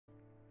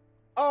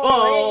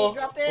Oh, hey,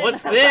 dropped in.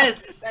 What's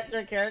this? That's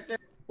your character.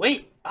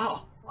 Wait.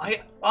 Oh,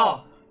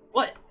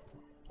 what?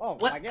 Oh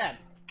What? my god.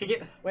 Can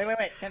you? Wait.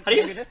 Can How do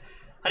you- I do this?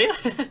 How do you?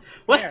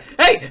 What? Here.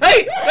 Hey! No,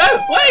 wait!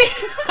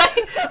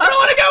 I don't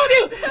want to go with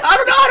you. I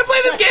don't know how to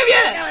play this game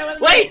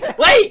yet. Wait!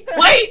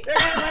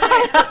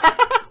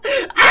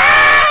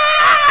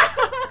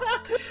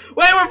 Ah!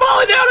 Wait, we're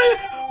falling down.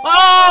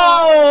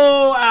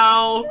 Oh!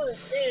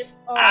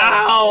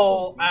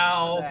 Ow!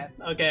 Ow!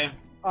 Okay.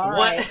 All What?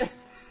 right.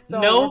 So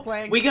No,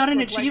 we got an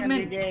we're playing a new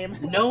achievement. game.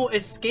 No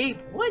escape.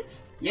 What?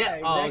 Yeah.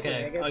 Oh,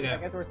 exactly. okay. I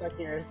guess we're stuck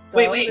here. So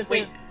Wait.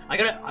 this is- I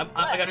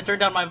gotta turn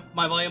down my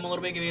volume a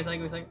little bit. Give me a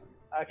second.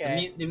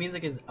 Okay. The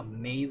music is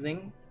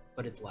amazing,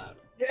 but it's loud.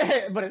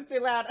 But it's too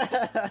loud.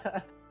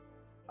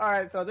 All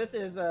right. So this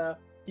is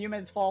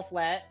Humans Fall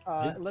Flat.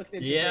 It looks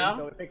interesting, yeah.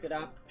 so we picked it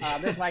up.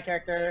 This is my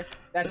character.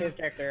 That's his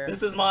character.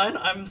 This is mine.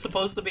 I'm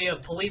supposed to be a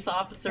police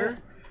officer,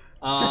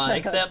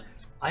 except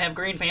I have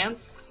green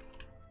pants,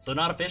 so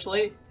not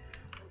officially.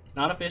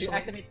 Not officially. You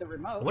activate the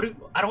remote.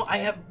 I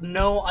have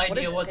no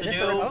idea what to is this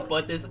the do. remote?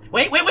 But this.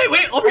 Wait!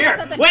 Over here!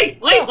 something. Wait!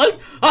 Oh.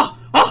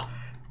 Oh!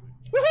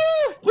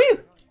 Woohoo! Woo!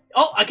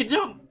 Oh, I can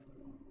jump.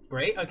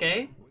 Great.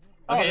 Okay.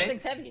 Oh, this Okay.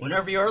 thing's heavy.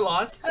 Whenever you are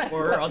lost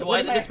or Look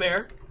otherwise in at that.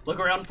 despair, look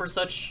around for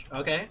such.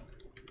 Okay.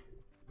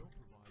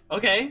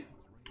 Okay.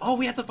 Oh,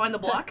 we have to find the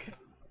block.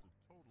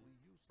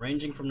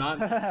 Ranging from not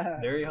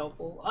very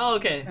helpful. Oh,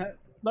 okay.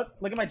 Look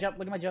at my jump.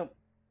 Look at my jump.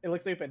 It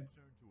looks stupid.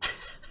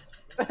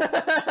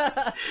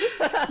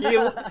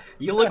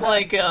 You look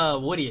like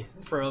Woody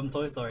from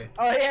Toy Story.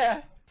 Oh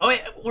yeah. Oh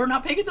wait, we're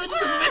not paying attention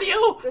to the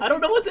video. I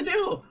don't know what to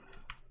do.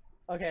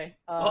 Okay.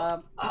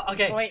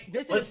 Okay. Oh, wait.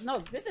 This is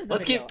the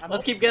Let's video.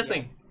 let's keep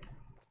guessing.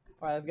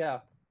 All right, let's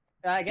go.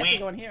 I guess we're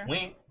going here.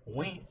 Wait.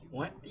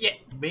 Yeah,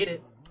 made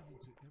it.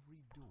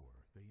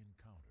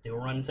 They will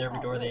run into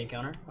every door they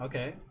encounter.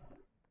 Okay.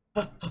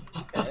 Okay.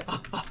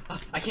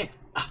 I can't.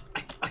 I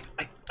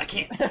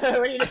can't. What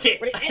are you doing? I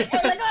can't. Hey,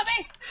 let go of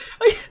me!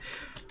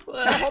 Can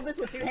I hold this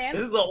with 2 hands?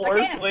 This is the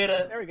worst way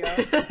to. There we go.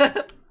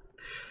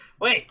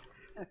 Wait.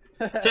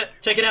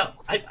 Check it out.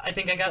 I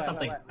think I got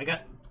something. What? I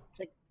got.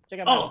 Check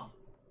out Oh.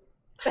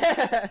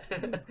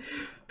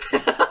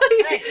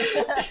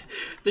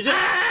 Did you?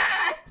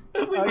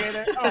 Okay,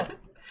 there. Oh.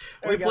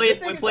 There We go. played. This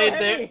thing We is so played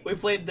heavy. there. We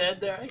played dead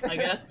there. I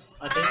guess.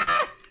 I think.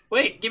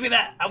 Wait. Give me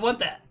that. I want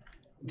that.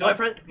 Do I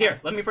press? Here.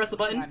 Let me press the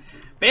button. Come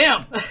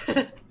Bam.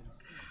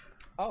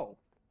 Oh.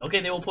 Okay.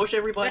 They will push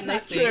every button they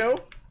That's see. not true.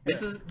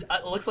 This is.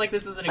 Looks like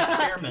this is an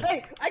experiment.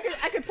 Hey,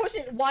 I could push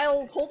it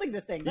while holding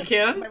this thing. You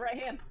can? With my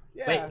right hand.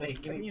 Yeah. Wait, I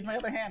can use my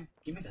other hand.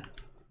 Give me that.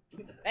 Give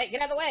me that. Hey,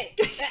 get out of the way.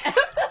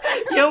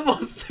 You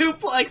almost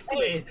suplexed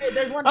me. Hey,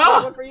 there's one, Oh!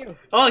 there's one for you.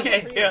 Oh, okay.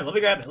 There's one for you. Here, let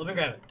me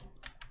grab it.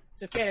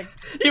 Just kidding.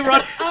 You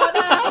run. Oh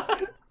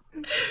no!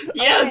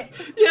 Yes.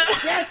 Okay. Yeah.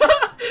 Yes.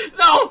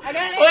 No. I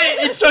got it. Wait.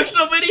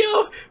 Instructional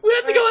video. We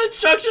have to go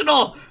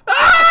instructional.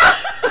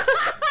 Ah!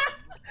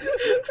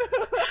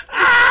 Ah!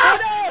 Oh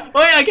no!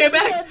 Wait, I came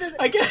back. The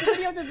I can't.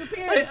 video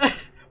disappeared.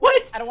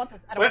 What? I don't want this.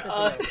 I don't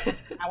want this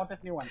video. I want this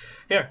new one.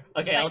 Here.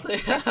 Okay, I'll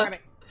take. Grab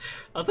it.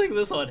 I'll take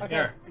this one. Okay,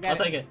 Here. I got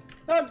I'll it. take it.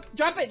 No,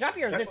 drop it. Drop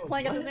yours. It's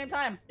playing at the same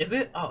time. Is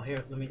it? Oh,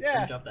 here. Let me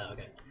drop that.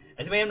 Okay.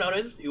 As you may have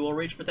noticed, you will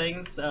reach for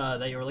things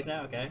that you were looking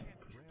at. Okay.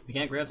 If you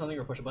can't grab something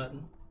or push a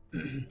button,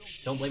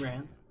 don't blame your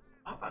hands.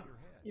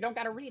 You don't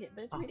gotta read it.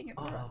 It's reading it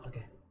for us.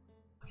 Okay.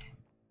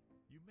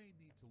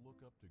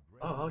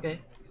 Oh, okay.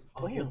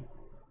 Oh, here.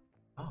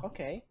 Oh.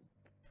 Okay.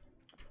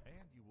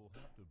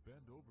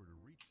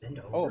 Bend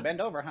over. Oh,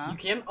 bend over, huh? You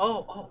can?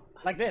 Oh.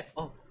 Like this.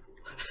 Oh.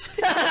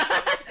 Get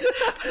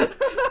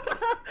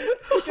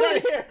out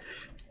of here.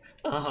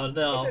 Oh,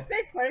 no. It's a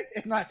safe place.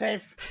 It's not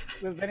safe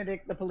with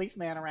Venadict, the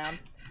policeman, around.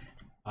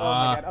 Oh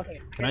my god.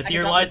 Okay. Can I see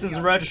your license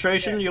and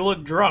registration? Yeah. You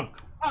look drunk.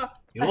 Oh.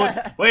 You look.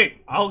 Wait,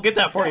 I'll get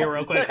that for you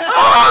real quick.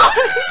 Oh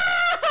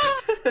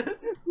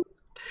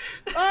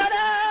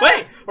no!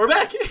 Wait, we're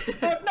back. Oh,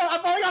 no,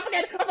 I'm falling off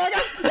again. I'm falling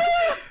off.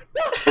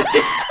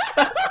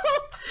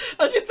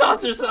 How'd you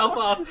toss yourself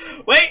off?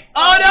 Wait!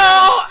 Oh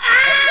no!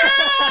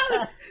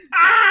 Ah!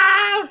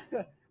 Ah!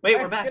 Wait,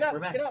 we're back. Get up, We're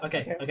back. get up.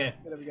 Okay.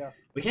 There we go.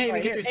 We can't even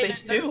Right get here. through Hey,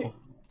 stage 2.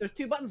 There's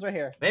 2 buttons right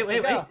here. Wait.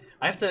 Let's go.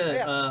 I have to.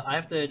 Yeah. I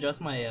have to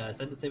adjust my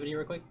sensitivity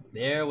real quick.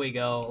 There we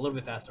go. A little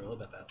bit faster.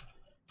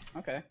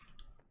 Okay.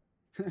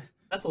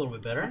 That's a little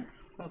bit better.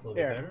 That's a little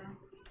bit Here. better.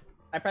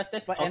 I press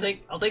this button.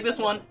 I'll take this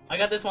one. I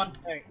got this one.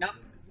 Hey, no.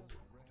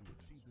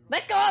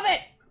 Let go of it!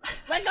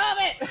 Let go of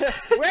it!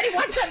 We already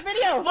watched that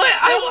video! What?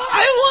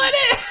 I want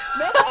it!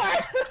 No more!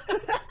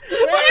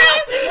 I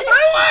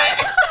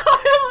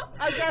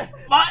want it! Okay.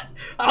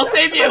 I'll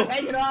save you!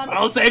 Hang it on.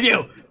 I'll save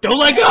you! Don't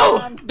let go!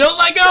 Don't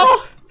let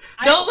go!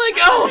 Don't let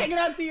go! Hang it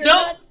on to your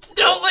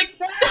Don't let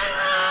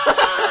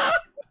nuts.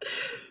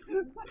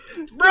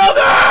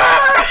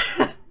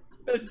 Brother!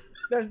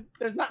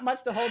 There's not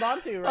much to hold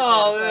on to right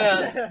Oh,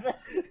 there. man.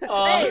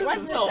 Oh, Hey, this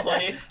what's is so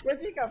funny.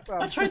 Where'd you come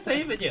from? I tried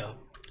saving you.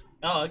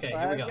 Oh, okay.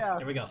 Here we go. Yeah.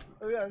 Here we go.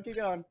 Yeah, keep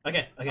going.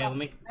 Okay. Let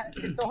me.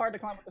 It's so hard to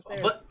climb up the stairs.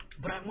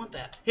 But I want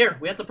that. Here,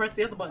 we have to press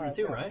the other button Alright,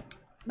 too, go. right?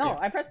 No, Here.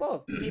 I pressed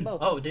both. You need both.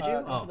 Oh, did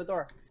you? Come to the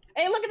door.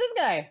 Hey, look at this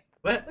guy.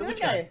 What? Look at Which this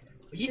guy. guy?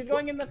 He's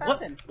going in the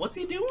fountain. What's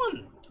he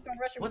doing? He's going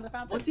rushing from the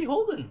fountain. What's he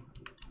holding?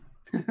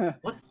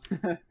 What's?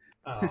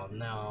 Oh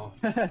no.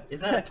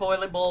 Is that a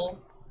toilet bowl?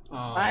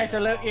 Oh, I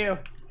salute you.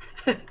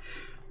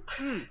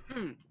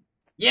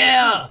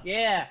 Yeah.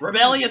 Yeah.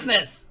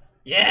 Rebelliousness.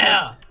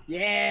 Yeah.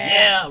 Yeah.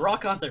 Yeah.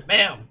 Rock concert.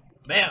 Bam.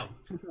 Bam.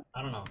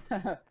 I don't know.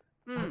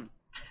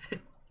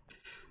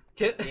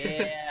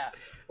 Yeah.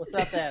 What's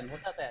up then?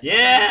 What's up then?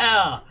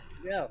 Yeah.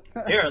 Yo.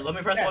 Here, let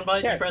me press one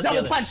button. You press the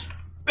other. Punch.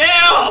 Bam.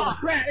 Oh,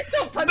 crap.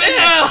 Don't punch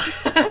Bam.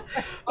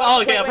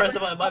 Oh, okay, wait, I'll press wait, the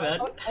button. My bad.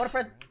 I want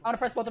to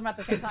press both of them at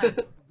the same time.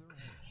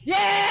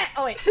 Yeah.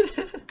 Oh wait.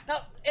 No,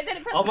 it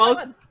didn't press.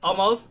 Almost.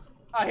 Almost.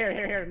 Oh,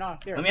 here. No,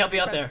 here. Let me help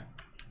you out there.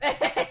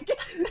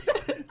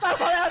 Stop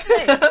holding out me.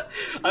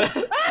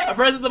 I'm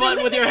pressing the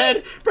button with your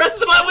head. Press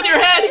the button with your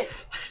head.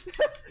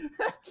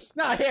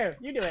 No, here,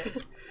 you do it.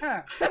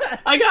 Huh.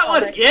 I got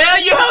one. Right. Yeah,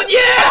 you held.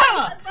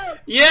 Yeah.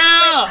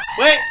 Yeah.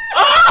 Wait.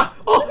 Ah!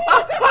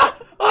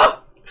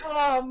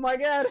 Oh my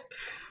god.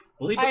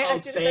 Will he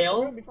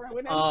fail?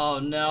 Oh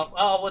no.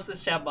 Oh, what's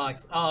this chat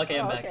box? Oh, okay,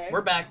 I'm back. Okay.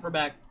 We're back. We're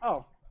back.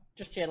 Oh,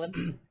 just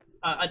chilling.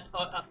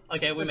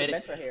 Okay, we made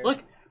it. Right.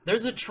 Look,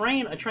 there's a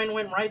train. A train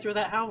went right through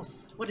that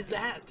house. What is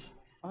that?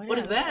 Oh, yeah. What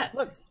is that?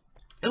 Look.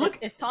 Hey, look.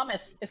 It's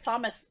Thomas. It's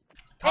Thomas.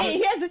 Hey,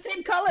 he has the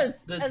same colors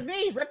as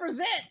me.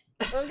 Represent.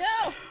 Let's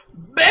go.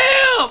 Bam!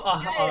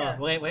 Yeah.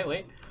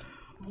 Wait.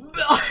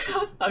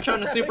 I'm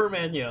trying to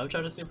Superman you.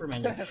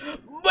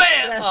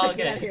 Bam! Oh,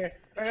 okay.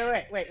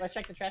 Wait. Let's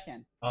check the trash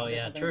can. Oh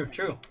yeah, true.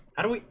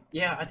 How do we?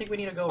 Yeah, I think we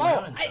need to go Oh,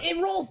 around and stuff. it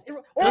rolls.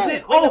 Does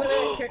it?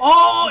 Wait.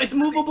 Oh, it's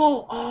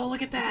movable. Oh,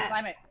 look at that.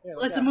 Climb it. Here,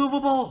 It's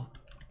movable.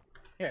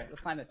 Here,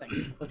 let's climb this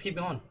thing. Let's keep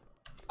going.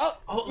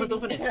 Oh, let's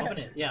open it. Open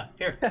it. Yeah,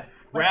 here.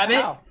 Grab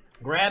it.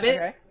 Grab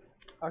it.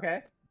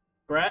 Okay.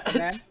 Grab. And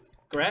then?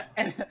 Grab.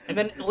 And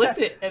then lift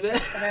it. And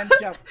then. And then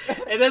jump.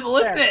 And then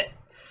lift there. it.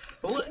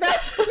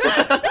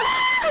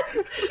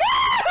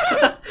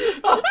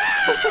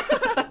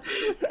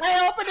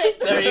 I opened it.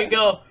 There you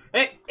go.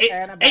 Hey,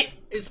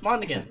 it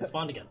spawned again.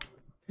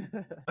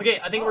 Okay,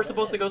 I think we're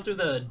supposed to go through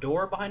the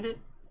door behind it.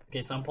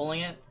 Okay, so I'm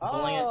pulling it.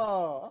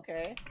 Oh,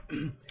 okay.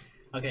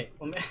 Okay,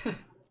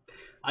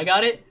 I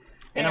got it,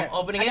 and Here, I'm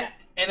opening it,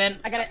 and then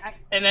I got it.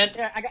 and then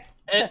Here, I got.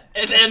 and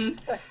then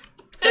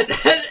and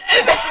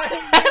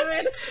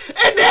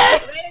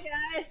then Later,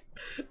 guys.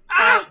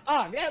 ah!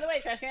 Oh, get out of the way,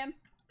 trash can.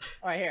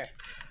 All right, here.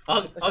 Oh,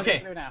 Let's just okay.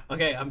 go through now.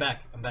 Okay, I'm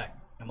back. I'm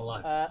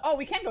alive. Oh,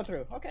 we can go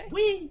through. Okay.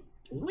 Wee.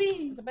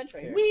 There's a bench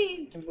right here.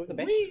 Can we move the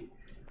bench?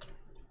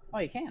 Oh,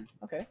 you can.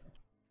 Okay.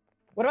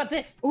 What about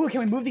this? Ooh, can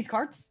we move these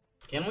carts?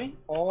 Can we?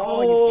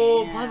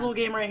 Oh, you can. Puzzle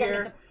game right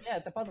here. Yeah,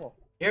 it's a puzzle.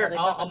 Here,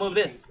 I'll move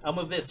this. I'll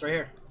move this right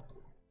here.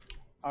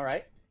 All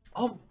right.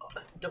 Oh,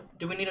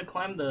 do we need to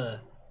climb the?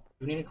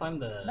 Do we need to climb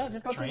the? No,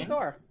 just go train? through the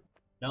door.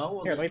 No.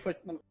 We'll Here, just... let me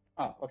put.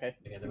 Oh, okay.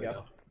 Okay, there we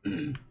go.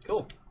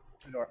 Cool.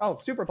 Door. Oh,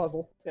 super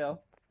puzzle. So.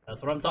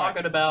 That's what I'm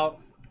talking about.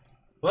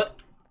 What?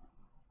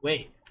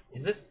 Wait,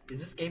 is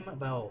this game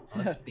about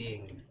us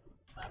being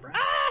labyrinths?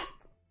 Ah!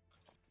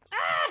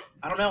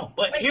 I don't know,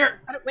 but Wait, here.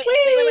 Wait.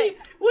 Wee!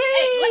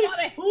 Hey, let go of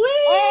me. Wee!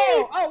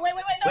 Oh, wait.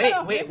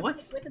 No. Wait,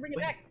 what's? We have to bring it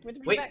back.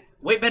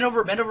 Wait, bend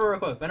over real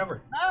quick. Bend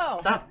over. No.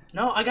 Stop.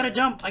 No, I gotta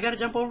jump.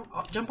 Over.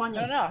 I'll jump on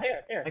you. No.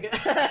 Here.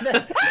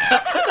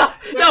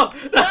 No.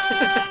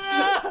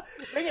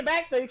 Bring it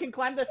back so you can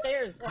climb the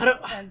stairs. I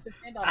don't. And just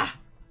stand on it.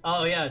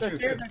 Oh yeah, The true.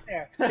 stairs aren't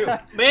there. True.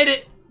 Made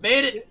it.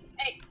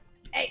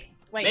 Hey.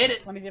 Wait. Made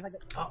it. Let me see if I can.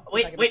 Oh,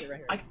 Right wait.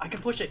 here. I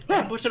can push it. I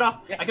can push it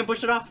off. Yeah. I can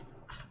push it off.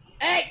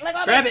 Hey, let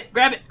go. Grab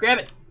it.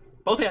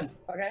 Both hands.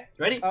 Okay.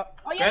 Ready? Oh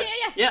yeah.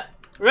 Yeah.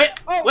 Right.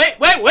 Oh. Wait.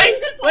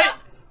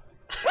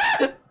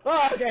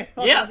 Oh, okay.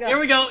 Yeah. Here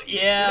we go.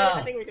 Yeah.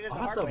 I think we did it the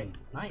hard way. Awesome.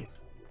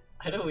 Nice.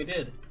 I know we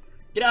did.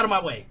 Get out of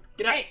my way.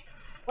 Get out. Hey,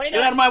 what are you Get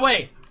doing? out of my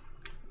way.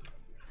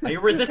 Are you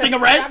resisting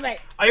arrest?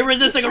 Are you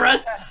resisting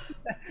arrest?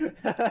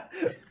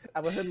 I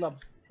was in love.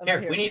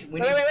 Here, we need.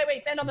 Wait.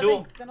 Stand on the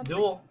Duel. thing. Stand on the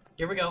Duel.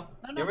 Here we go.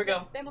 No, Here we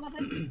go. Stand on the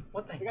thing.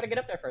 What thing? We gotta get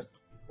up there first.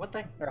 What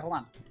thing? Here, hold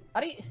on. How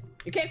do you?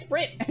 You can't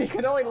sprint. You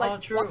can only like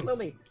true. walk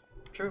slowly.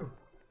 True.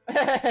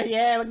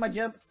 Yeah, look at my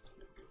jumps.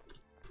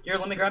 Here,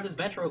 let me grab this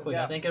bench real quick.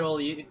 Yeah. I think it'll.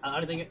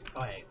 I think it.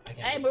 Oh, hey, I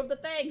can't. Hey, move the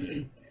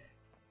thing.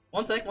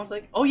 One sec.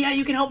 Oh yeah,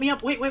 you can help me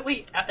up.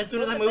 Wait. As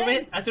soon as I move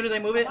it,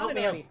 help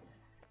me up.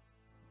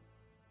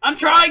 I'm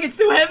trying. It's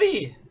too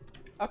heavy.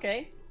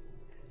 Okay.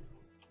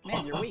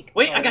 Man, you're weak.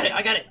 Wait, I got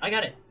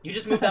it. You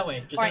just move that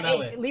way. Just move that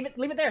way. Leave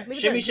it there.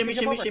 Shimmy.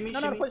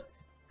 No, push.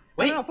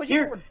 Wait, push it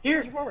forward.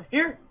 Push it forward.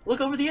 Here. Look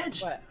over the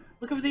edge. What?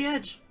 Look over the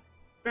edge.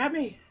 Grab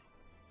me.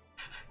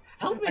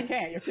 Help me. I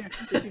can't. You're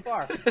too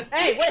far.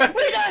 Hey, wait. What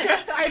are you doing?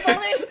 I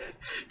believe.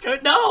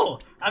 No,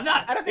 I'm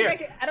not. I don't think I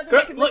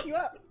can lift you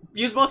up.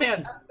 Use both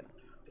hands.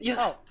 Yeah.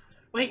 Oh.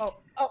 Wait.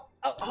 Oh.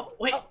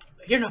 Wait.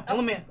 Here, no.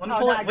 Let me pull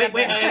no, it.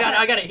 Wait.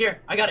 I got it.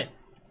 Here. I got it.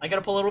 I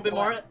gotta pull a little bit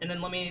more, and then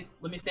let me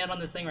stand on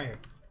this thing right here.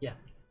 Yeah.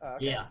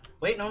 Okay. Yeah.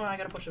 Wait. No. I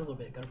gotta push it a little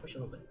bit.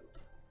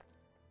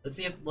 Let's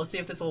see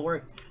if this will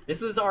work.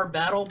 This is our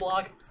battle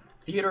block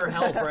theater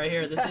help right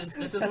here.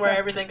 This is where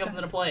everything comes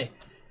into play.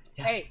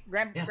 Yeah. Hey,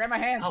 grab my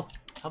hand. Help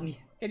me.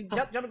 Can you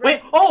jump and grab?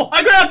 Wait! Oh!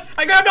 I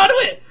grabbed onto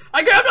it!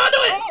 I grabbed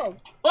onto it!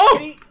 Oh!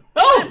 Oh!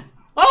 Oh!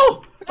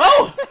 Oh!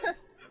 Oh!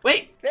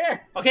 Wait!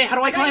 There! Okay, how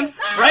do I climb?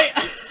 Right?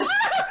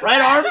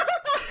 Right arm?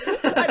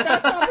 I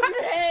got off of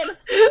your head!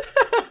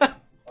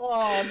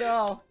 Oh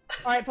no.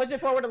 Alright, push it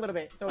forward a little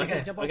bit so we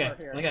can jump over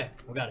here. Okay,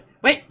 we got it.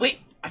 Wait!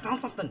 I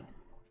found something!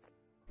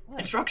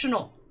 What?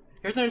 Instructional!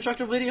 Here's an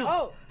instructional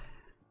video.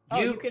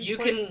 You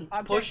can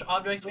push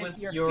objects with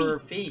your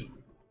feet.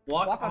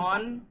 Walk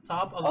on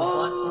top of a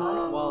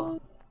platform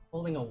while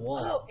holding a wall.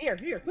 Oh, here,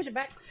 push it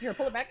back. Here,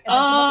 pull it back. And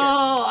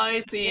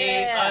I see.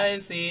 Yeah. I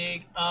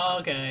see.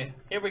 Okay,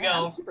 here we go.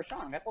 I'm super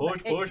strong.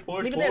 Push. Don't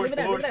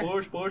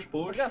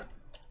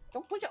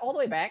push it all the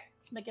way back.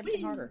 Just make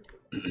everything harder.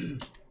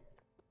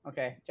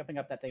 Okay, jumping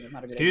up that thing is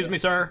not a good idea. Excuse me,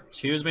 sir.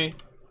 Excuse me.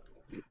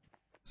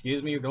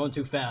 Excuse me, you're going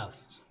too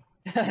fast.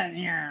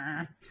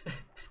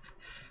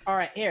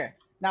 Alright, here.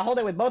 Now hold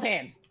it with both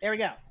hands. There we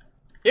go.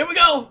 Here we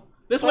go!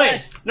 This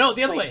way! No,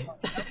 the other way.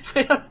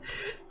 Doing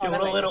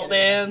a little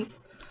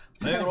dance.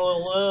 Make a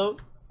little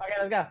love. Okay,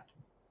 let's go.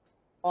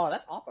 Oh,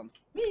 that's awesome.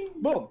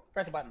 Boom!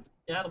 Press the button.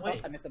 Get out of the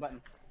way. Oh, I missed the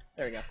button.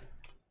 There we go.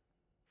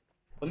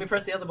 Let me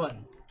press the other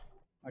button.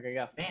 Okay,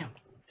 go. Bam.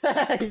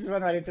 He's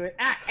running right into it.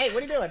 Ah! Hey,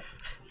 what are you doing?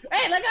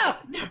 Hey, let go!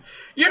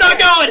 You're not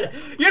going!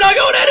 You're not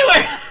going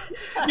anywhere!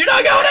 You're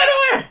not going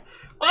anywhere!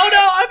 Oh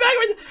no, I'm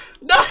backwards!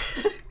 No!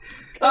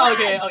 Oh,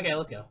 okay,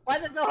 let's go. Why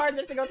is it so hard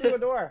just to go through a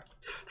door?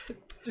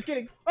 Just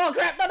kidding. Oh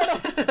crap! No!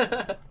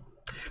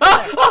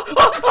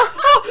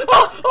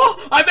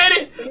 Oh! I made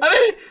it!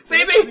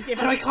 Save me!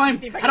 How do I climb?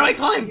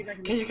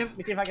 Can you come? Let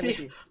me see if I can lift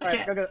you.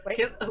 Alright, go. Wait.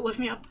 Lift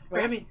me up.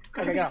 Grab me.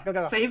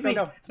 Go. Save me.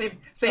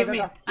 Save me.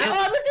 Yes. Oh,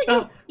 I'm lifting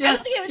you.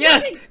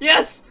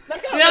 Yes.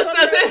 Let go.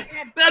 That's it.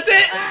 That's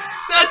it.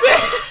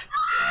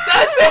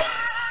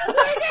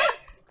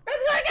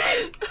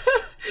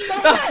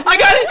 I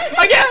got it!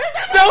 I can't!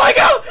 No, I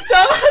go!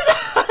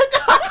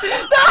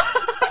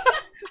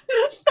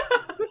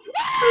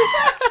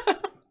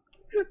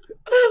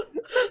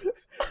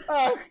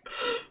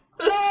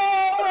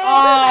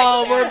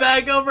 Oh, we're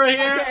back over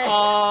here. Okay.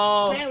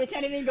 Oh, man, we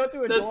can't even go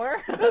through a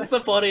door. That's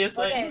the funniest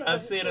thing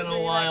I've seen in a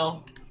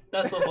while.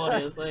 That's the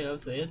funniest thing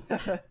I've seen.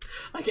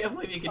 I can't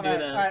believe you can do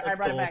that. Alright, I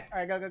brought it back.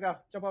 Alright, go.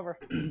 Jump over.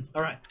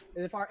 Alright.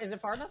 Is it far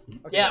enough?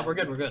 Okay, yeah, we're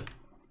good.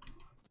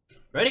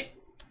 Ready?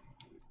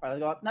 Alright, let's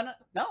go up.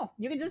 No.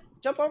 You can just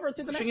jump over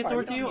to the next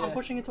part. I'm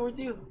pushing it towards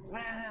you.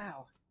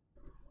 Wow.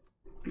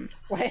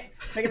 Wait,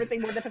 make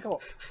everything more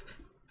difficult.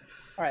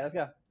 Alright, let's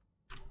go.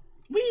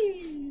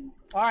 Whee!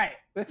 Alright,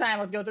 this time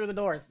let's go through the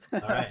doors.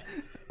 Alright.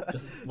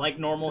 Just like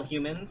normal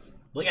humans.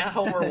 Look at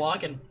how we're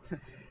walking.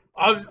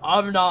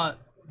 I'm not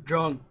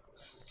drunk,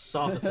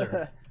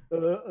 officer.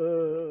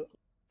 Oh,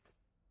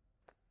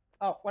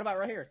 what about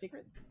right here?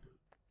 Secret?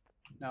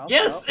 No.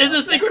 Yes! There's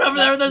a secret over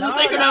there! There's a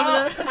secret over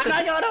there! I'm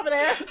not going over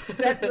there!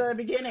 That's the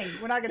beginning.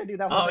 We're not gonna do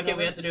that one. Oh, okay,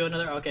 we have to do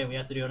another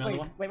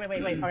one. Wait.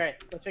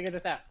 Alright, let's figure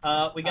this out.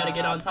 We gotta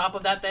get on top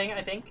of that thing,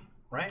 I think.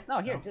 Right?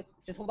 No, here,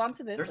 just hold on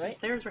to this. There's some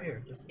stairs right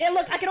here. Yeah,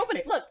 look, I can open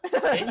it. Look.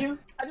 Can you?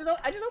 I just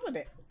opened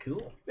it.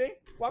 Cool. See?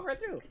 Walk right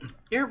through.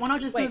 Here, why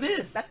not just do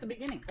this? That's the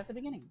beginning.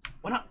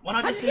 Why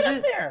not just do this?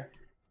 Up there?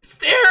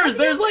 Stairs!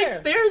 There's like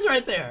stairs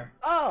right there.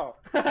 Oh.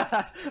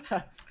 I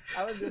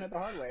was doing it the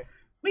hard way.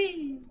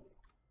 Whee!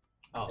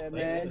 Oh, and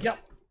then jump.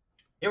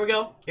 Here we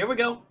go.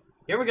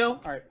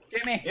 Alright,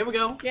 shimmy. Here we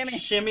go.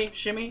 Shimmy.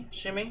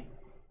 Shimmy.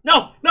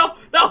 No! Oh,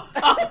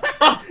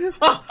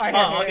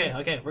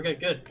 okay, we're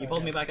good. You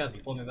pulled me back up.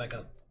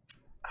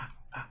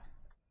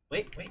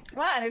 Wait. Come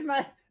on, it's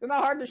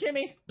not hard to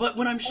shimmy. But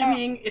when I'm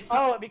shimmying, it's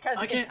not... Oh, because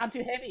I'm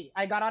too heavy.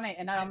 I got on it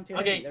and now I'm too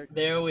heavy. Okay,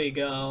 there we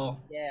go.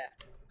 Yeah.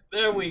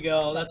 There we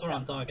go. That's what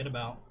I'm talking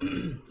about.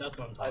 That's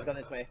what I'm talking about. Let's go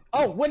this way.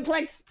 Oh, wood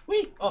planks!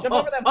 Whee! Jump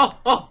over them!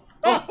 Oh!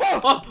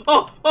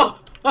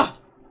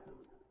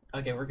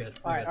 Okay, we're good.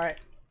 Alright.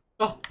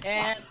 Oh,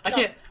 I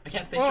can't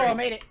stay straight. Oh, I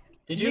made it.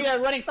 Did you? You need a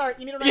running start.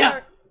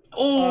 Start.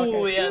 Oh,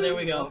 okay. Yeah, there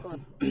we go.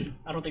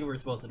 I don't think we were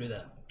supposed to do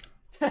that.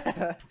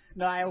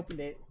 No, I opened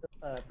it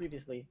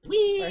previously.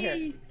 Whee! Right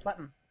here.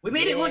 Button. We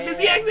made it. Look, this is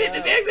the exit. This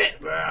is the exit.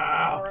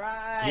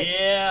 Alright.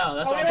 Yeah,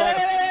 that's what I'm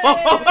talking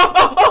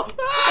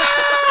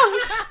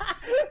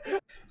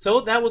about.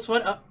 So that was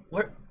fun.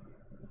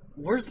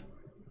 Where's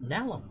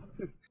Nellum?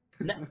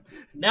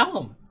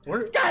 Nellum.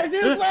 Where? Guys,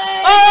 it's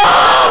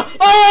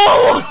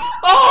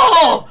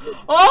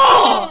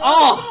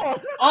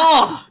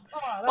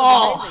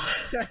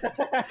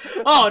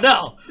Oh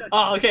no!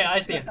 Oh, okay, I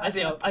see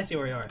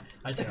where you are.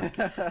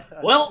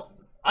 Well,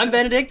 I'm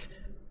Venadict.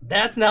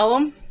 That's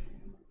Nellum.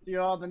 See you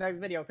all in the next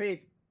video.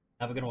 Peace.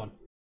 Have a good one.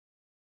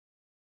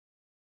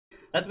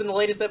 That's been the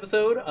latest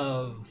episode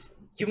of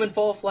Human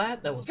Fall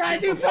Flat. That was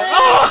super fun.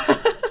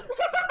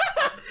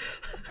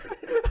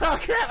 Oh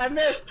crap! I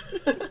missed.